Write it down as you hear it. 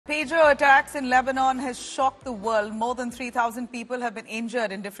Pager attacks in Lebanon has shocked the world. More than 3,000 people have been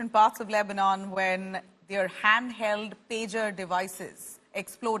injured in different parts of Lebanon when their handheld pager devices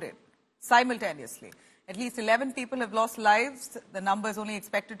exploded simultaneously. At least 11 people have lost lives. The number is only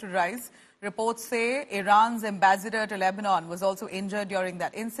expected to rise. Reports say Iran's ambassador to Lebanon was also injured during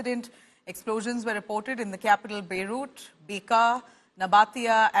that incident. Explosions were reported in the capital Beirut, Bekaa,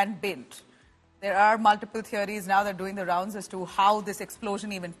 Nabatia, and Bint. There are multiple theories now that are doing the rounds as to how this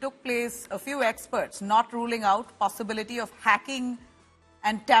explosion even took place. A few experts not ruling out possibility of hacking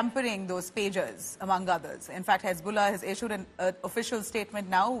and tampering those pagers, among others. In fact, Hezbollah has issued an official statement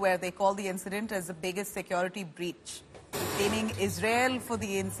now where they call the incident as the biggest security breach, blaming Israel for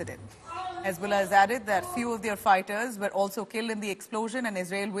the incident. Hezbollah has added that few of their fighters were also killed in the explosion and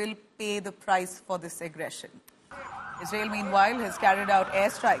Israel will pay the price for this aggression. Israel, meanwhile, has carried out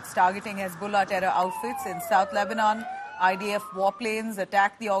airstrikes targeting Hezbollah terror outfits in South Lebanon. IDF warplanes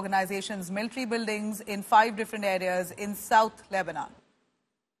attacked the organization's military buildings in 5 different areas in South Lebanon.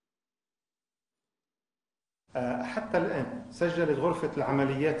 حتى الآن سجلت غرفة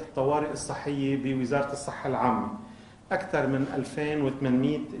العمليات الطوارئ الصحية بوزارة الصحة العامة أكثر من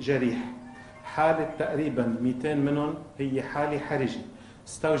 2800 جريح. حالة تقريبا 200 منهم هي حالة حرجة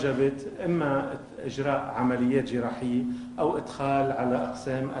استوجبت إما إجراء عمليات جراحية أو إدخال على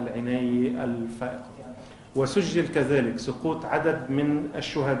أقسام العناية الفائقة. وسجل كذلك سقوط عدد من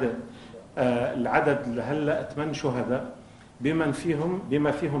الشهداء. العدد هلأ 8 شهداء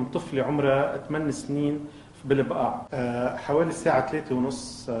بما فيهم طفلة عمرها 8 سنين بالبقاع. حوالي الساعة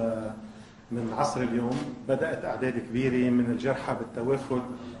 3:30 من عصر اليوم بدأت أعداد كبيرة من الجرحى بالتوافد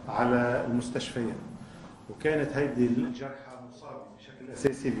على المستشفيات. وكانت هيدي الجرحى مصابة بشكل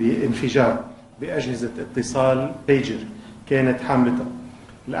أساسي بانفجار بأجهزة اتصال بيجر كانت حاملتها.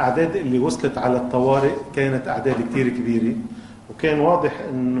 الأعداد اللي وصلت على الطوارئ كانت أعداد كتير كبيرة وكان واضح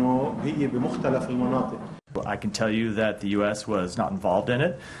إنه هي بمختلف المناطق. I can tell you that the U.S. was not involved in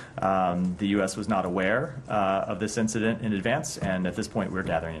it. The U.S. was not aware of this incident in advance, and at this point we're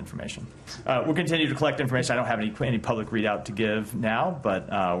gathering information. We'll continue to collect information. I don't have any public readout to give now, but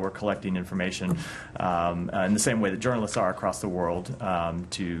we're collecting information in the same way that journalists are across the world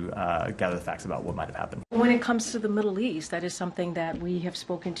to gather the facts about what might have happened. When it comes to the Middle East, that is something that we have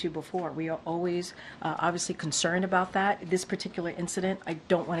spoken to before. We are always obviously concerned about that. This particular incident, I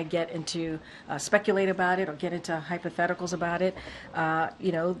don't want to get into speculate about it or get into hypotheticals about it.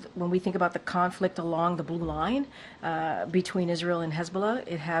 You know, when we think about the conflict along the blue line between Israel and Hezbollah,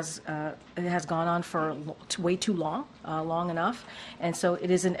 it has gone on for way too long, long enough, and so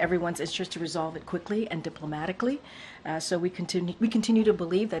it is in everyone's interest to resolve it quickly and diplomatically. So we continue to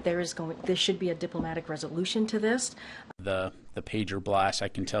believe that there should be a diplomatic resolution to this. The pager blast, I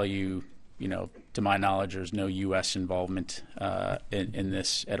can tell you, to my knowledge, there's no U.S. involvement in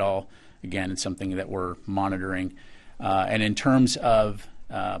this at all. Again, it's something that we're monitoring. And in terms of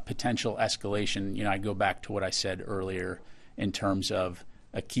potential escalation, I go back to what I said earlier in terms of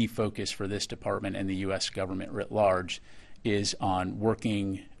a key focus for this department and the U.S. government writ large is on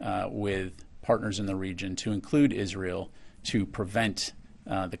working with partners in the region, to include Israel, to prevent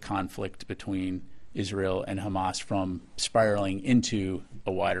the conflict between Israel and Hamas from spiraling into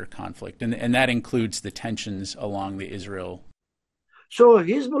a wider conflict. And that includes the tensions along the Israel. So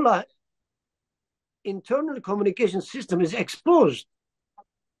Hezbollah internal communication system is exposed.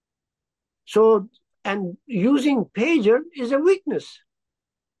 So, and using pager is a weakness.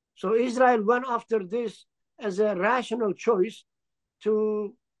 So Israel went after this as a rational choice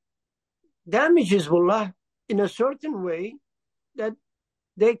to damage Hezbollah in a certain way that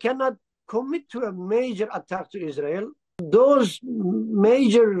they cannot commit to a major attack to Israel. Those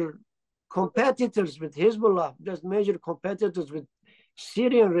major competitors with Hezbollah, those major competitors with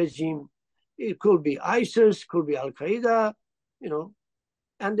Syrian regime, it could be ISIS, could be Al-Qaeda,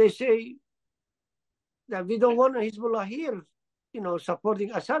 and they say that we don't want Hezbollah here,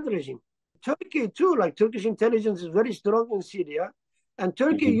 supporting Assad regime. Turkey too, like Turkish intelligence is very strong in Syria, and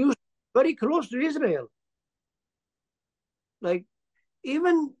Turkey used very close to Israel. Like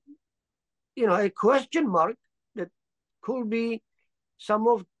even, a question mark that could be some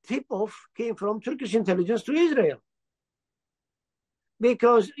of tip-off came from Turkish intelligence to Israel.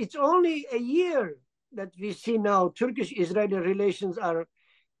 Because it's only a year that we see now Turkish-Israeli relations are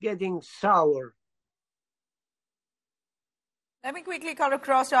getting sour. Let me quickly cut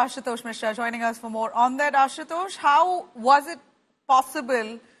across to Ashutosh Mishra joining us for more on that. Ashutosh, how was it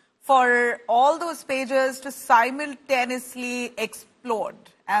possible for all those pagers to simultaneously explode,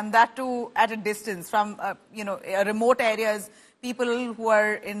 and that too at a distance from, remote areas, people who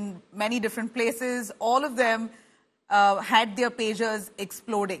are in many different places, all of them had their pagers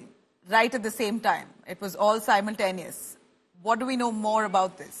exploding right at the same time. It was all simultaneous. What do we know more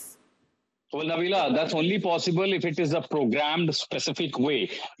about this? Well, Nabila, that's only possible if it is a programmed specific way.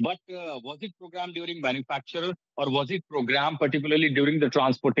 But was it programmed during manufacture or was it programmed particularly during the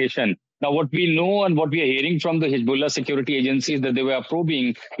transportation? Now, what we know and what we are hearing from the Hezbollah security agencies that they were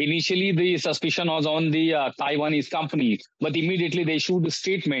probing, initially the suspicion was on the Taiwanese company, but immediately they issued a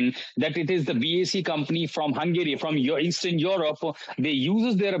statement that it is the BAC company from Hungary, from Eastern Europe. They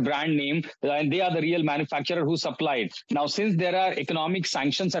use their brand name and they are the real manufacturer who supplied. Now, since there are economic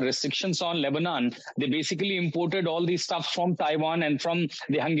sanctions and restrictions on Lebanon, they basically imported all these stuff from Taiwan and from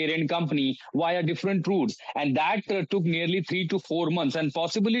the Hungarian company via different routes. And that took nearly 3 to 4 months. And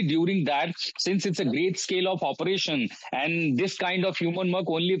possibly during that, since it's a great scale of operation and this kind of human work,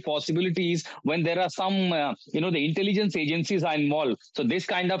 only possibilities when there are some, the intelligence agencies are involved. So this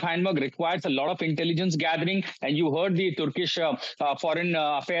kind of handwork requires a lot of intelligence gathering. And you heard the Turkish foreign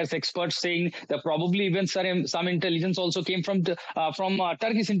affairs experts saying that probably even some intelligence also came from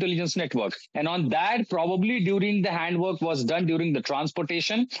Turkish intelligence network. And on that, probably during the handwork was done during the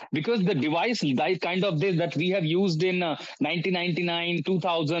transportation, because the device kind of this that we have used in 1999,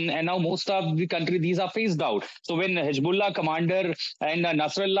 2000, and now most of the country, these are phased out. So when Hezbollah commander and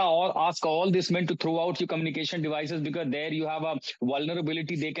Nasrallah ask all these men to throw out your communication devices, because there you have a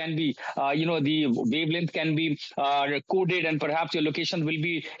vulnerability, they can be, the wavelength can be coded and perhaps your location will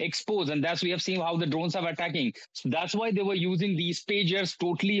be exposed. And that's we have seen how the drones are attacking. So that's why they were using these pagers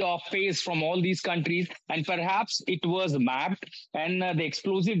totally off phase from all these countries. And perhaps it was mapped and the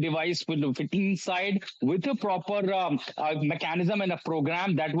explosive device will fit inside with a proper mechanism and a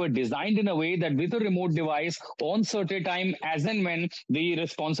program that were designed in a way that with a remote device on certain time, as and when the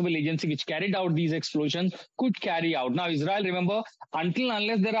responsible agency which carried out these explosions could carry out. Now, Israel, remember,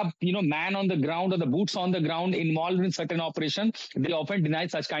 unless there are, man on the ground or the boots on the ground involved in certain operations, they often deny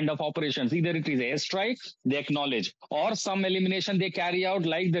such kind of operations. Either it is airstrike, they acknowledge, or some elimination they carry out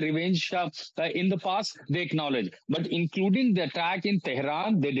like the revenge in the past, they acknowledge. But including the attack in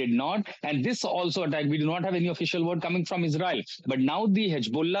Tehran, they did not. And this also attack, we do not have any official word coming from Israel. But now the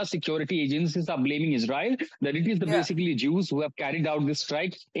Hezbollah security agencies are blaming Israel that it is the basically Jews who have carried out this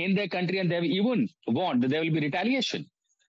strike in their country, and they have even warned that there will be retaliation.